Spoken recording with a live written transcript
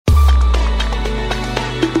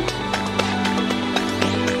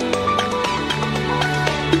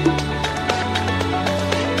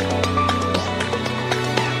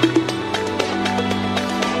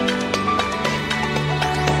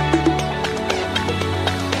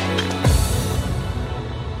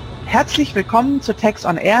Herzlich willkommen zu Tax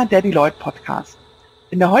on Air, der Deloitte Podcast.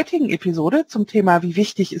 In der heutigen Episode zum Thema Wie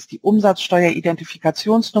wichtig ist die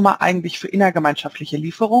Umsatzsteueridentifikationsnummer eigentlich für innergemeinschaftliche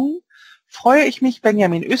Lieferungen, freue ich mich,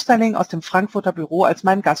 Benjamin Österling aus dem Frankfurter Büro als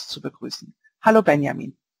meinen Gast zu begrüßen. Hallo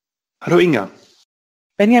Benjamin. Hallo Inga.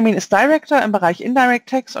 Benjamin ist Director im Bereich Indirect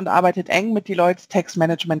Tax und arbeitet eng mit Deloittes Tax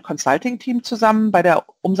Management Consulting Team zusammen bei der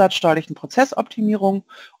umsatzsteuerlichen Prozessoptimierung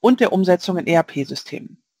und der Umsetzung in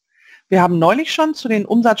ERP-Systemen. Wir haben neulich schon zu den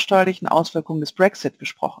umsatzsteuerlichen Auswirkungen des Brexit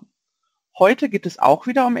gesprochen. Heute geht es auch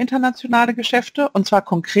wieder um internationale Geschäfte und zwar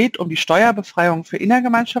konkret um die Steuerbefreiung für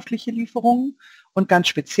innergemeinschaftliche Lieferungen und ganz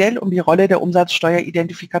speziell um die Rolle der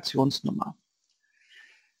Umsatzsteueridentifikationsnummer.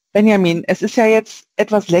 Benjamin, es ist ja jetzt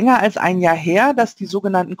etwas länger als ein Jahr her, dass die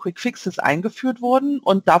sogenannten Quick Fixes eingeführt wurden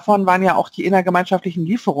und davon waren ja auch die innergemeinschaftlichen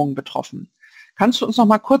Lieferungen betroffen. Kannst du uns noch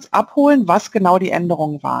mal kurz abholen, was genau die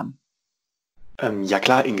Änderungen waren? Ja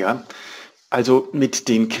klar, Inga. Also mit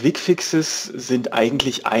den Quick Fixes sind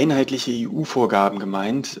eigentlich einheitliche EU-Vorgaben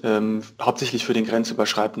gemeint, hauptsächlich für den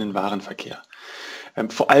grenzüberschreitenden Warenverkehr.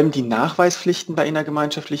 Vor allem die Nachweispflichten bei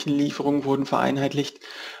innergemeinschaftlichen Lieferungen wurden vereinheitlicht,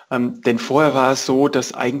 denn vorher war es so,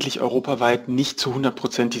 dass eigentlich europaweit nicht zu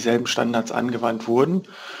 100% dieselben Standards angewandt wurden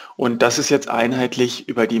und das ist jetzt einheitlich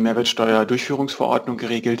über die Mehrwertsteuerdurchführungsverordnung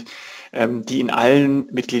geregelt, die in allen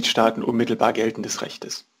Mitgliedstaaten unmittelbar geltendes Recht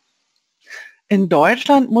ist. In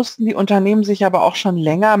Deutschland mussten die Unternehmen sich aber auch schon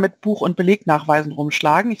länger mit Buch- und Belegnachweisen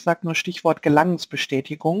rumschlagen. Ich sage nur Stichwort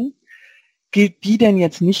Gelangensbestätigung. Gilt die denn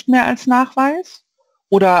jetzt nicht mehr als Nachweis?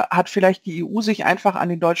 Oder hat vielleicht die EU sich einfach an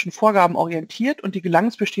den deutschen Vorgaben orientiert und die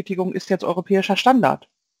Gelangensbestätigung ist jetzt europäischer Standard?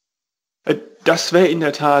 Das wäre in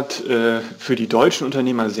der Tat für die deutschen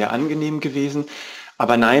Unternehmer sehr angenehm gewesen.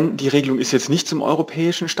 Aber nein, die Regelung ist jetzt nicht zum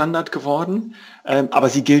europäischen Standard geworden, aber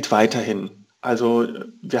sie gilt weiterhin. Also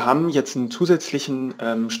wir haben jetzt einen zusätzlichen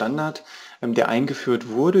Standard, der eingeführt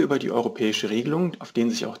wurde über die europäische Regelung, auf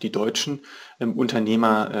den sich auch die deutschen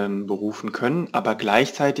Unternehmer berufen können. Aber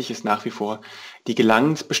gleichzeitig ist nach wie vor die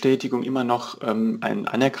Gelangensbestätigung immer noch ein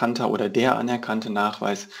anerkannter oder der anerkannte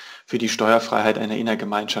Nachweis für die Steuerfreiheit einer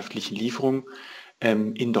innergemeinschaftlichen Lieferung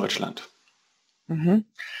in Deutschland. Mhm.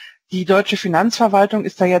 Die deutsche Finanzverwaltung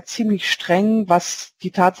ist da ja ziemlich streng, was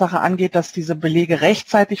die Tatsache angeht, dass diese Belege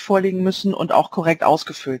rechtzeitig vorliegen müssen und auch korrekt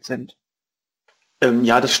ausgefüllt sind.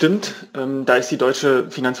 Ja, das stimmt. Da ist die deutsche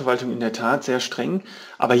Finanzverwaltung in der Tat sehr streng.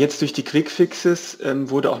 Aber jetzt durch die Quick Fixes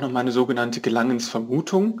wurde auch noch mal eine sogenannte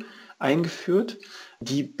Gelangensvermutung eingeführt.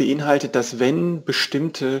 Die beinhaltet, dass wenn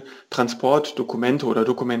bestimmte Transportdokumente oder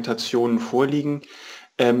Dokumentationen vorliegen,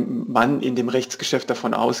 man in dem Rechtsgeschäft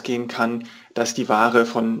davon ausgehen kann, dass die Ware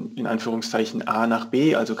von, in Anführungszeichen, A nach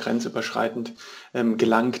B, also grenzüberschreitend,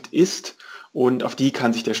 gelangt ist. Und auf die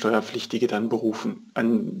kann sich der Steuerpflichtige dann berufen.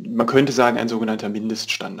 Man könnte sagen, ein sogenannter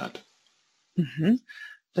Mindeststandard. Mhm.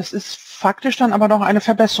 Das ist faktisch dann aber noch eine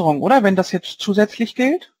Verbesserung, oder? Wenn das jetzt zusätzlich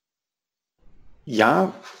gilt?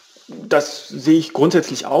 Ja, das sehe ich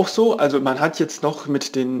grundsätzlich auch so. Also man hat jetzt noch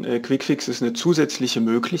mit den Quick Fixes eine zusätzliche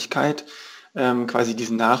Möglichkeit, quasi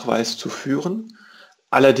diesen Nachweis zu führen.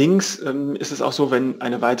 Allerdings ist es auch so, wenn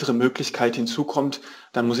eine weitere Möglichkeit hinzukommt,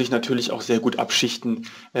 dann muss ich natürlich auch sehr gut abschichten,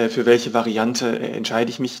 für welche Variante entscheide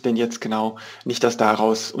ich mich denn jetzt genau, nicht, dass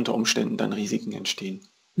daraus unter Umständen dann Risiken entstehen.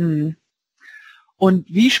 Hm. Und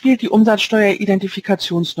wie spielt die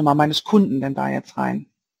Umsatzsteueridentifikationsnummer meines Kunden denn da jetzt rein?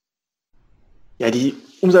 Ja, die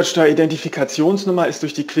Umsatzsteueridentifikationsnummer ist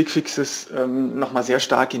durch die Quick Fixes nochmal sehr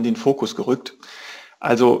stark in den Fokus gerückt.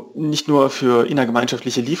 Also nicht nur für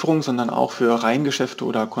innergemeinschaftliche Lieferungen, sondern auch für Reihengeschäfte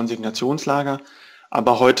oder Konsignationslager.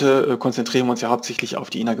 Aber heute konzentrieren wir uns ja hauptsächlich auf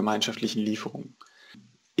die innergemeinschaftlichen Lieferungen.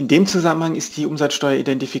 In dem Zusammenhang ist die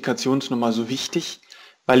Umsatzsteueridentifikationsnummer so wichtig,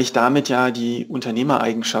 weil ich damit ja die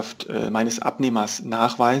Unternehmereigenschaft meines Abnehmers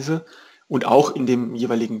nachweise und auch in dem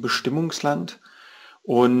jeweiligen Bestimmungsland.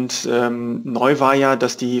 Und neu war ja,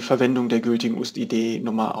 dass die Verwendung der gültigen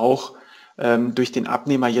UST-ID-Nummer auch durch den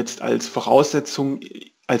Abnehmer jetzt als Voraussetzung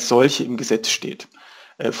als solche im Gesetz steht.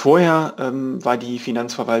 Vorher war die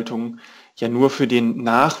Finanzverwaltung ja nur für den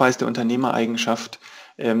Nachweis der Unternehmereigenschaft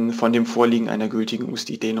von dem Vorliegen einer gültigen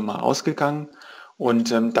UST-ID-Nummer ausgegangen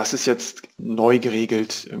und das ist jetzt neu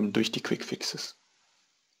geregelt durch die Quick Fixes.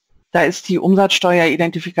 Da ist die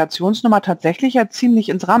Umsatzsteueridentifikationsnummer tatsächlich ja ziemlich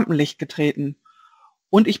ins Rampenlicht getreten.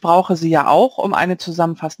 Und ich brauche sie ja auch, um eine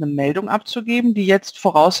zusammenfassende Meldung abzugeben, die jetzt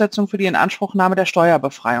Voraussetzung für die Inanspruchnahme der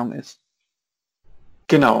Steuerbefreiung ist.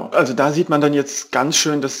 Genau, also da sieht man dann jetzt ganz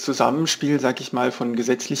schön das Zusammenspiel, sag ich mal, von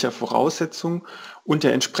gesetzlicher Voraussetzung und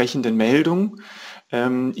der entsprechenden Meldung.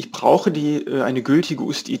 Ich brauche eine gültige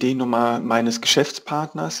UST-ID-Nummer meines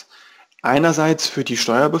Geschäftspartners. Einerseits für die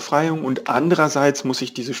Steuerbefreiung und andererseits muss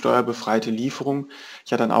ich diese steuerbefreite Lieferung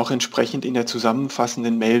ja dann auch entsprechend in der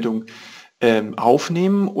zusammenfassenden Meldung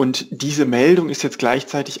aufnehmen, und diese Meldung ist jetzt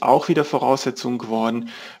gleichzeitig auch wieder Voraussetzung geworden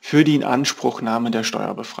für die Inanspruchnahme der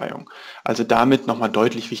Steuerbefreiung. Also damit nochmal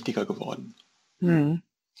deutlich wichtiger geworden. Hm.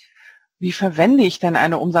 Wie verwende ich denn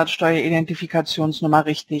eine Umsatzsteueridentifikationsnummer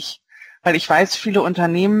richtig? Weil ich weiß, viele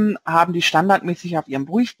Unternehmen haben die standardmäßig auf ihrem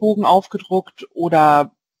Briefbogen aufgedruckt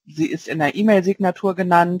oder sie ist in der E-Mail-Signatur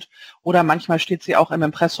genannt oder manchmal steht sie auch im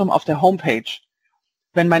Impressum auf der Homepage.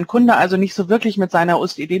 Wenn mein Kunde also nicht so wirklich mit seiner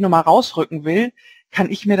USID-Nummer rausrücken will,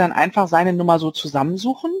 kann ich mir dann einfach seine Nummer so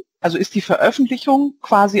zusammensuchen? Also ist die Veröffentlichung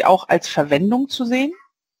quasi auch als Verwendung zu sehen?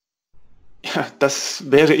 Ja,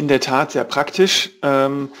 das wäre in der Tat sehr praktisch.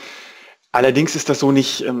 Allerdings ist das so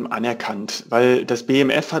nicht anerkannt, weil das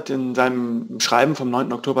BMF hat in seinem Schreiben vom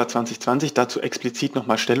 9. Oktober 2020 dazu explizit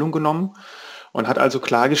nochmal Stellung genommen und hat also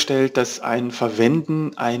klargestellt, dass ein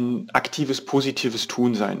Verwenden ein aktives, positives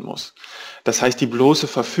Tun sein muss. Das heißt, die bloße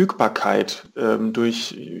Verfügbarkeit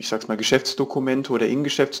durch, ich sag's mal, Geschäftsdokumente oder in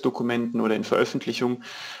Geschäftsdokumenten oder in Veröffentlichungen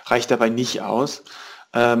reicht dabei nicht aus.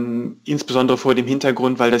 Insbesondere vor dem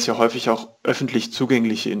Hintergrund, weil das ja häufig auch öffentlich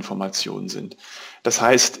zugängliche Informationen sind. Das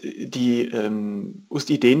heißt, die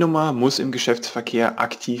USID-Nummer muss im Geschäftsverkehr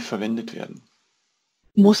aktiv verwendet werden.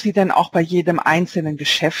 Muss sie denn auch bei jedem einzelnen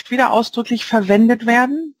Geschäft wieder ausdrücklich verwendet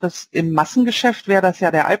werden? Im Massengeschäft wäre das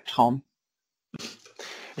ja der Albtraum.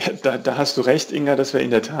 Ja, da hast du recht, Inga, das wäre in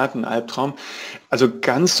der Tat ein Albtraum. Also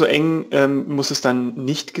ganz so eng muss es dann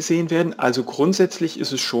nicht gesehen werden. Also grundsätzlich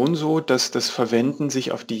ist es schon so, dass das Verwenden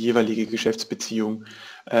sich auf die jeweilige Geschäftsbeziehung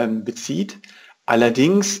bezieht.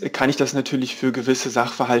 Allerdings kann ich das natürlich für gewisse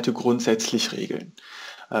Sachverhalte grundsätzlich regeln.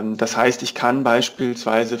 Das heißt, ich kann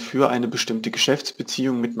beispielsweise für eine bestimmte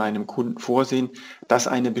Geschäftsbeziehung mit meinem Kunden vorsehen, dass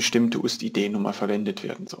eine bestimmte USID-Nummer verwendet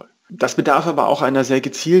werden soll. Das bedarf aber auch einer sehr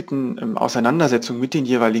gezielten Auseinandersetzung mit den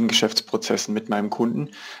jeweiligen Geschäftsprozessen mit meinem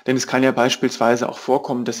Kunden, denn es kann ja beispielsweise auch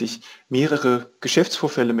vorkommen, dass ich mehrere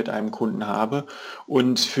Geschäftsvorfälle mit einem Kunden habe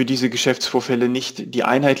und für diese Geschäftsvorfälle nicht die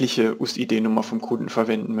einheitliche USID-Nummer vom Kunden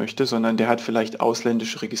verwenden möchte, sondern der hat vielleicht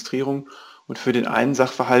ausländische Registrierung. Und für den einen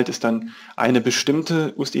Sachverhalt ist dann eine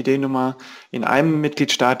bestimmte USID-Nummer in einem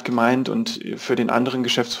Mitgliedstaat gemeint und für den anderen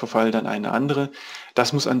Geschäftsvorfall dann eine andere.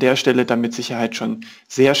 Das muss an der Stelle dann mit Sicherheit schon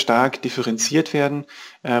sehr stark differenziert werden,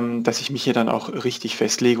 dass ich mich hier dann auch richtig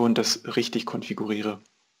festlege und das richtig konfiguriere.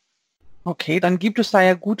 Okay, dann gibt es da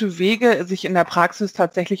ja gute Wege, sich in der Praxis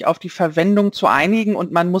tatsächlich auf die Verwendung zu einigen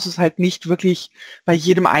und man muss es halt nicht wirklich bei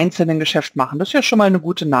jedem einzelnen Geschäft machen. Das ist ja schon mal eine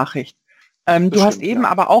gute Nachricht. Du hast eben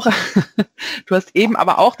aber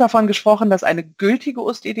auch davon gesprochen, dass eine gültige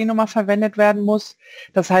USID-Nummer verwendet werden muss.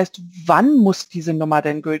 Das heißt, wann muss diese Nummer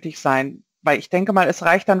denn gültig sein? Weil ich denke mal, es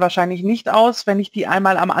reicht dann wahrscheinlich nicht aus, wenn ich die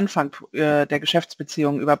einmal am Anfang der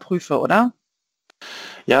Geschäftsbeziehung überprüfe, oder?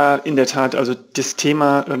 Ja, in der Tat. Also das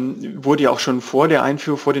Thema wurde ja auch schon vor den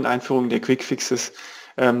Einführungen der Quickfixes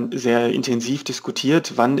sehr intensiv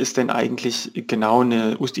diskutiert. Wann ist denn eigentlich genau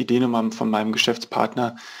eine USID-Nummer von meinem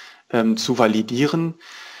Geschäftspartner zu validieren?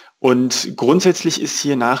 Und grundsätzlich ist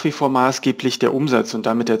hier nach wie vor maßgeblich der Umsatz und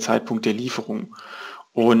damit der Zeitpunkt der Lieferung.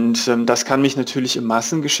 Und das kann mich natürlich im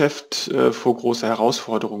Massengeschäft vor große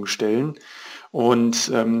Herausforderungen stellen. Und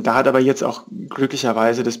da hat aber jetzt auch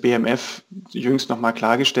glücklicherweise das BMF jüngst nochmal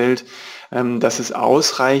klargestellt, dass es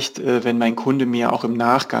ausreicht, wenn mein Kunde mir auch im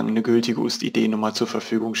Nachgang eine gültige USID-Nummer zur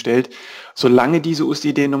Verfügung stellt, solange diese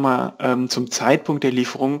USID-Nummer zum Zeitpunkt der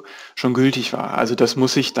Lieferung schon gültig war. Also das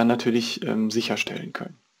muss ich dann natürlich sicherstellen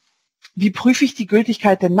können. Wie prüfe ich die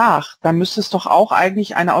Gültigkeit denn nach? Da müsste es doch auch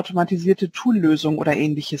eigentlich eine automatisierte Tool-Lösung oder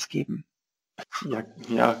Ähnliches geben.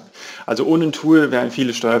 Ja, also ohne ein Tool wären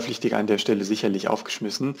viele Steuerpflichtige an der Stelle sicherlich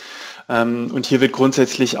aufgeschmissen. Und hier wird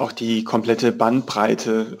grundsätzlich auch die komplette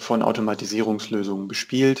Bandbreite von Automatisierungslösungen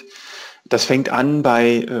bespielt. Das fängt an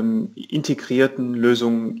bei integrierten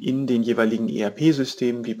Lösungen in den jeweiligen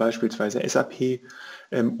ERP-Systemen, wie beispielsweise SAP,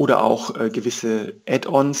 oder auch gewisse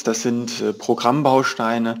Add-ons. Das sind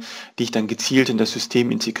Programmbausteine, die ich dann gezielt in das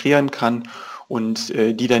System integrieren kann und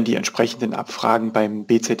die dann die entsprechenden Abfragen beim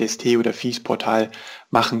BZST oder FIS-Portal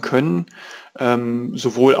machen können,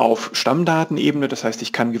 sowohl auf Stammdatenebene, das heißt,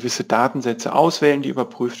 ich kann gewisse Datensätze auswählen, die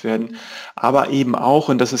überprüft werden, aber eben auch,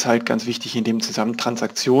 und das ist halt ganz wichtig in dem Zusammenhang,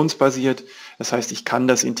 transaktionsbasiert, das heißt, ich kann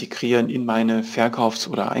das integrieren in meine Verkaufs-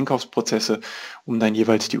 oder Einkaufsprozesse, um dann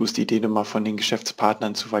jeweils die USID-Nummer von den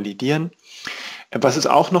Geschäftspartnern zu validieren. Was es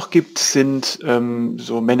auch noch gibt, sind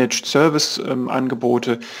so Managed Service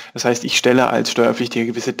Angebote. Das heißt, ich stelle als Steuerpflichtiger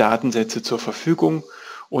gewisse Datensätze zur Verfügung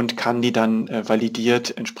und kann die dann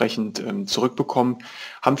validiert entsprechend zurückbekommen.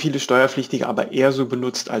 Haben viele Steuerpflichtige aber eher so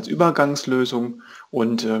benutzt als Übergangslösung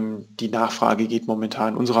und die Nachfrage geht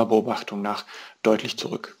momentan unserer Beobachtung nach deutlich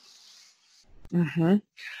zurück. Mhm.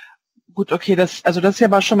 Gut, okay, das ist ja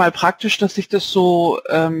aber schon mal praktisch, dass ich das so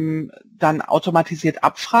dann automatisiert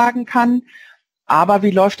abfragen kann. Aber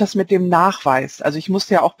wie läuft das mit dem Nachweis? Also ich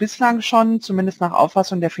musste ja auch bislang schon, zumindest nach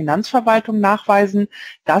Auffassung der Finanzverwaltung, nachweisen,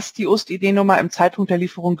 dass die UST-ID-Nummer im Zeitpunkt der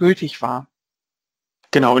Lieferung gültig war.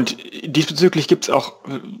 Genau, und diesbezüglich gibt es auch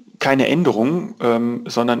keine Änderung,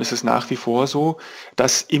 sondern es ist nach wie vor so,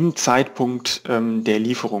 dass im Zeitpunkt der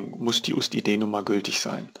Lieferung muss die UST-ID-Nummer gültig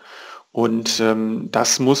sein. Und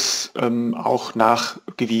das muss auch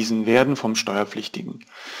nachgewiesen werden vom Steuerpflichtigen.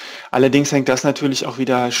 Allerdings hängt das natürlich auch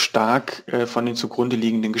wieder stark von den zugrunde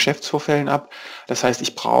liegenden Geschäftsvorfällen ab. Das heißt,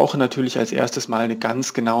 ich brauche natürlich als erstes mal eine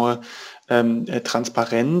ganz genaue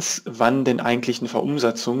Transparenz, wann denn eigentlich eine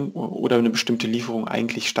Verumsatzung oder eine bestimmte Lieferung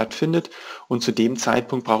eigentlich stattfindet. Und zu dem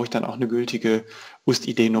Zeitpunkt brauche ich dann auch eine gültige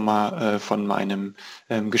UST-ID-Nummer von meinem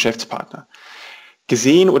Geschäftspartner.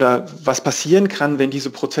 Gesehen oder was passieren kann, wenn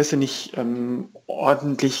diese Prozesse nicht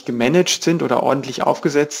ordentlich gemanagt sind oder ordentlich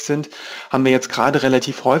aufgesetzt sind, haben wir jetzt gerade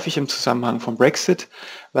relativ häufig im Zusammenhang vom Brexit,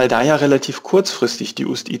 weil da ja relativ kurzfristig die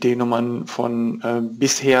UST-ID-Nummern von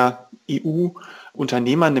bisher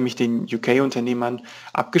EU-Unternehmern, nämlich den UK-Unternehmern,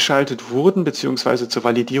 abgeschaltet wurden bzw. zur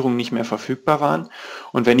Validierung nicht mehr verfügbar waren.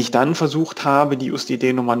 Und wenn ich dann versucht habe, die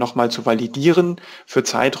UST-ID-Nummer nochmal zu validieren für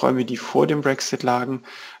Zeiträume, die vor dem Brexit lagen,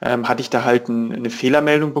 hatte ich da halt eine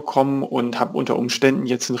Fehlermeldung bekommen und habe unter Umständen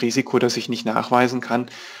jetzt ein Risiko, dass ich nicht nachweisen kann,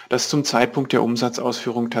 dass zum Zeitpunkt der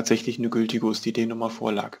Umsatzausführung tatsächlich eine gültige UST-ID-Nummer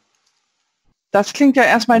vorlag. Das klingt ja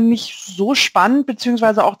erstmal nicht so spannend,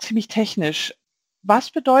 beziehungsweise auch ziemlich technisch.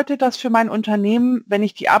 Was bedeutet das für mein Unternehmen, wenn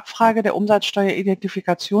ich die Abfrage der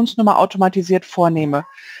Umsatzsteueridentifikationsnummer automatisiert vornehme?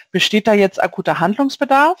 Besteht da jetzt akuter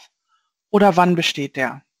Handlungsbedarf oder wann besteht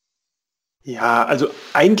der? Ja, also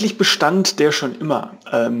eigentlich bestand der schon immer,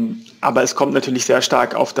 aber es kommt natürlich sehr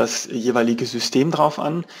stark auf das jeweilige System drauf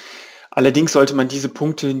an. Allerdings sollte man diese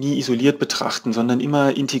Punkte nie isoliert betrachten, sondern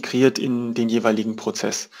immer integriert in den jeweiligen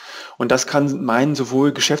Prozess. Und das kann meinen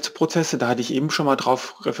sowohl Geschäftsprozesse, da hatte ich eben schon mal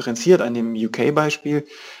drauf referenziert an dem UK-Beispiel,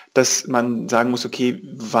 dass man sagen muss, okay,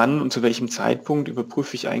 wann und zu welchem Zeitpunkt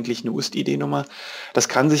überprüfe ich eigentlich eine UST-ID-Nummer. Das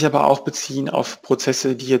kann sich aber auch beziehen auf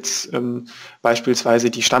Prozesse, die jetzt beispielsweise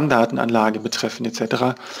die Stammdatenanlage betreffen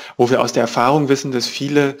etc., wo wir aus der Erfahrung wissen, dass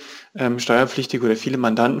viele Steuerpflichtige oder viele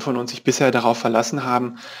Mandanten von uns sich bisher darauf verlassen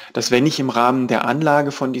haben, dass wenn ich im Rahmen der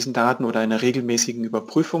Anlage von diesen Daten oder einer regelmäßigen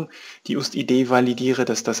Überprüfung die UST-ID validiere,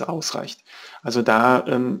 dass das ausreicht. Also da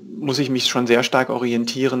muss ich mich schon sehr stark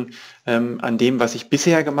orientieren an dem, was ich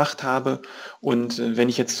bisher gemacht habe. Und wenn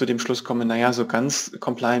ich jetzt zu dem Schluss komme, naja, so ganz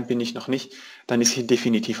compliant bin ich noch nicht, dann ist hier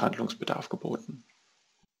definitiv Handlungsbedarf geboten.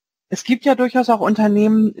 Es gibt ja durchaus auch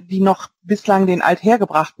Unternehmen, die noch bislang den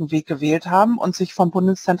althergebrachten Weg gewählt haben und sich vom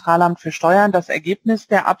Bundeszentralamt für Steuern das Ergebnis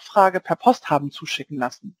der Abfrage per Post haben zuschicken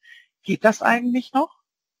lassen. Geht das eigentlich noch?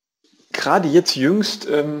 Gerade jetzt jüngst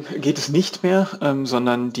geht es nicht mehr,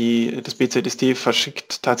 sondern das BZST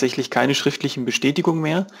verschickt tatsächlich keine schriftlichen Bestätigungen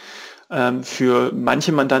mehr. Für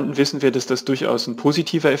manche Mandanten wissen wir, dass das durchaus ein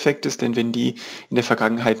positiver Effekt ist, denn wenn die in der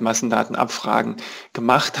Vergangenheit Massendatenabfragen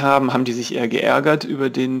gemacht haben, haben die sich eher geärgert über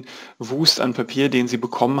den Wust an Papier, den sie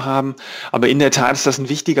bekommen haben. Aber in der Tat ist das ein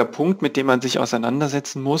wichtiger Punkt, mit dem man sich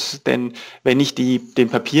auseinandersetzen muss, denn wenn ich den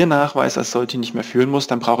Papiernachweis als solche nicht mehr führen muss,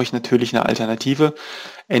 dann brauche ich natürlich eine Alternative.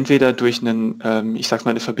 Entweder durch ich sag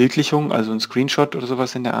mal eine Verbildlichung, also ein Screenshot oder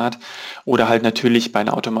sowas in der Art, oder halt natürlich bei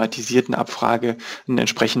einer automatisierten Abfrage ein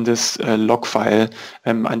entsprechendes Logfile,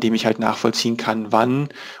 an dem ich halt nachvollziehen kann, wann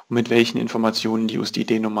und mit welchen Informationen die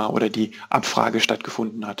UST-ID-Nummer oder die Abfrage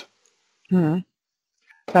stattgefunden hat. Dann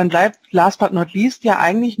bleibt last but not least ja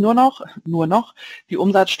eigentlich nur noch die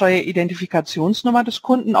Umsatzsteueridentifikationsnummer des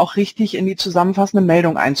Kunden auch richtig in die zusammenfassende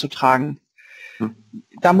Meldung einzutragen.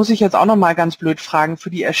 Da muss ich jetzt auch noch mal ganz blöd fragen, für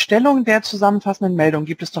die Erstellung der zusammenfassenden Meldung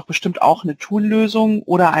gibt es doch bestimmt auch eine Toollösung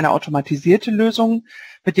oder eine automatisierte Lösung,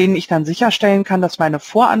 mit denen ich dann sicherstellen kann, dass meine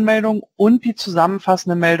Voranmeldung und die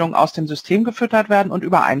zusammenfassende Meldung aus dem System gefüttert werden und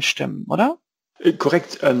übereinstimmen, oder?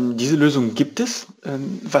 Korrekt, diese Lösung gibt es.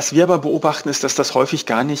 Was wir aber beobachten, ist, dass das häufig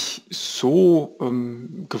gar nicht so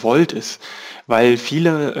gewollt ist, weil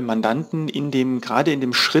viele Mandanten gerade in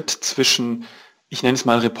dem Schritt zwischen ich nenne es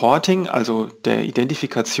mal Reporting, also der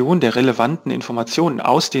Identifikation der relevanten Informationen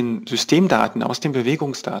aus den Systemdaten, aus den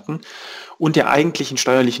Bewegungsdaten und der eigentlichen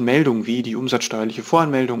steuerlichen Meldung, wie die umsatzsteuerliche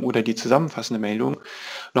Voranmeldung oder die zusammenfassende Meldung,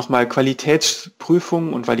 nochmal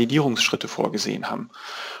Qualitätsprüfungen und Validierungsschritte vorgesehen haben.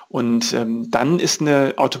 Und dann ist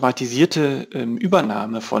eine automatisierte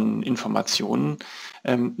Übernahme von Informationen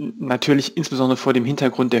natürlich insbesondere vor dem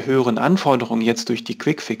Hintergrund der höheren Anforderungen jetzt durch die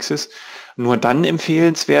Quick-Fixes nur dann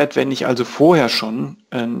empfehlenswert, wenn ich also vorher schon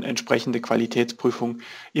entsprechende Qualitätsprüfung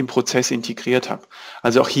im Prozess integriert habe.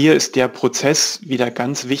 Also auch hier ist der Prozess wieder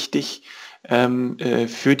ganz wichtig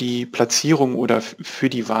für die Platzierung oder für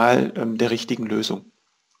die Wahl der richtigen Lösung.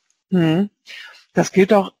 Das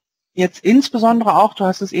gilt doch jetzt insbesondere auch, du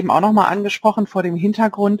hast es eben auch nochmal angesprochen, vor dem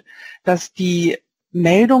Hintergrund, dass die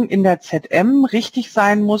Meldung in der ZM richtig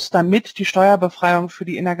sein muss, damit die Steuerbefreiung für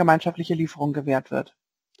die innergemeinschaftliche Lieferung gewährt wird.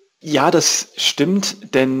 Ja, das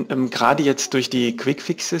stimmt, denn gerade jetzt durch die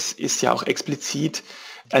Quick-Fixes ist ja auch explizit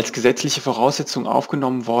als gesetzliche Voraussetzung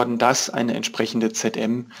aufgenommen worden, dass eine entsprechende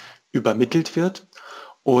ZM übermittelt wird.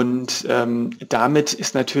 Und damit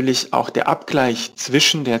ist natürlich auch der Abgleich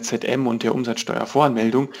zwischen der ZM und der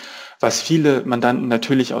Umsatzsteuervoranmeldung, was viele Mandanten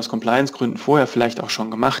natürlich aus Compliance-Gründen vorher vielleicht auch schon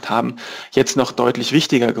gemacht haben, jetzt noch deutlich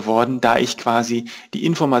wichtiger geworden, da ich quasi die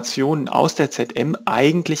Informationen aus der ZM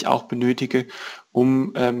eigentlich auch benötige,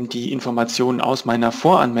 um die Informationen aus meiner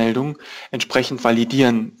Voranmeldung entsprechend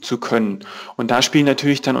validieren zu können. Und da spielen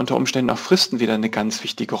natürlich dann unter Umständen auch Fristen wieder eine ganz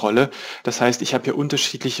wichtige Rolle. Das heißt, ich habe hier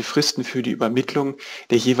unterschiedliche Fristen für die Übermittlung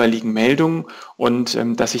der jeweiligen Meldung und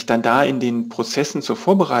dass ich dann da in den Prozessen zur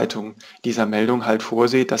Vorbereitung dieser Meldung halt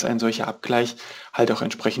vorsehe, dass ein solcher Abgleich halt auch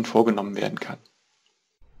entsprechend vorgenommen werden kann.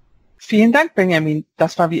 Vielen Dank, Benjamin.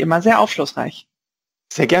 Das war wie immer sehr aufschlussreich.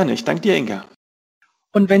 Sehr gerne. Ich danke dir, Inga.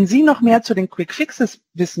 Und wenn Sie noch mehr zu den Quick Fixes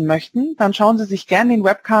wissen möchten, dann schauen Sie sich gerne den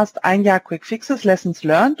Webcast Ein Jahr Quick Fixes Lessons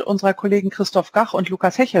Learned unserer Kollegen Christoph Gach und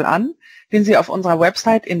Lukas Hechel an, den Sie auf unserer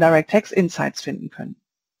Website Indirect Tax Insights finden können.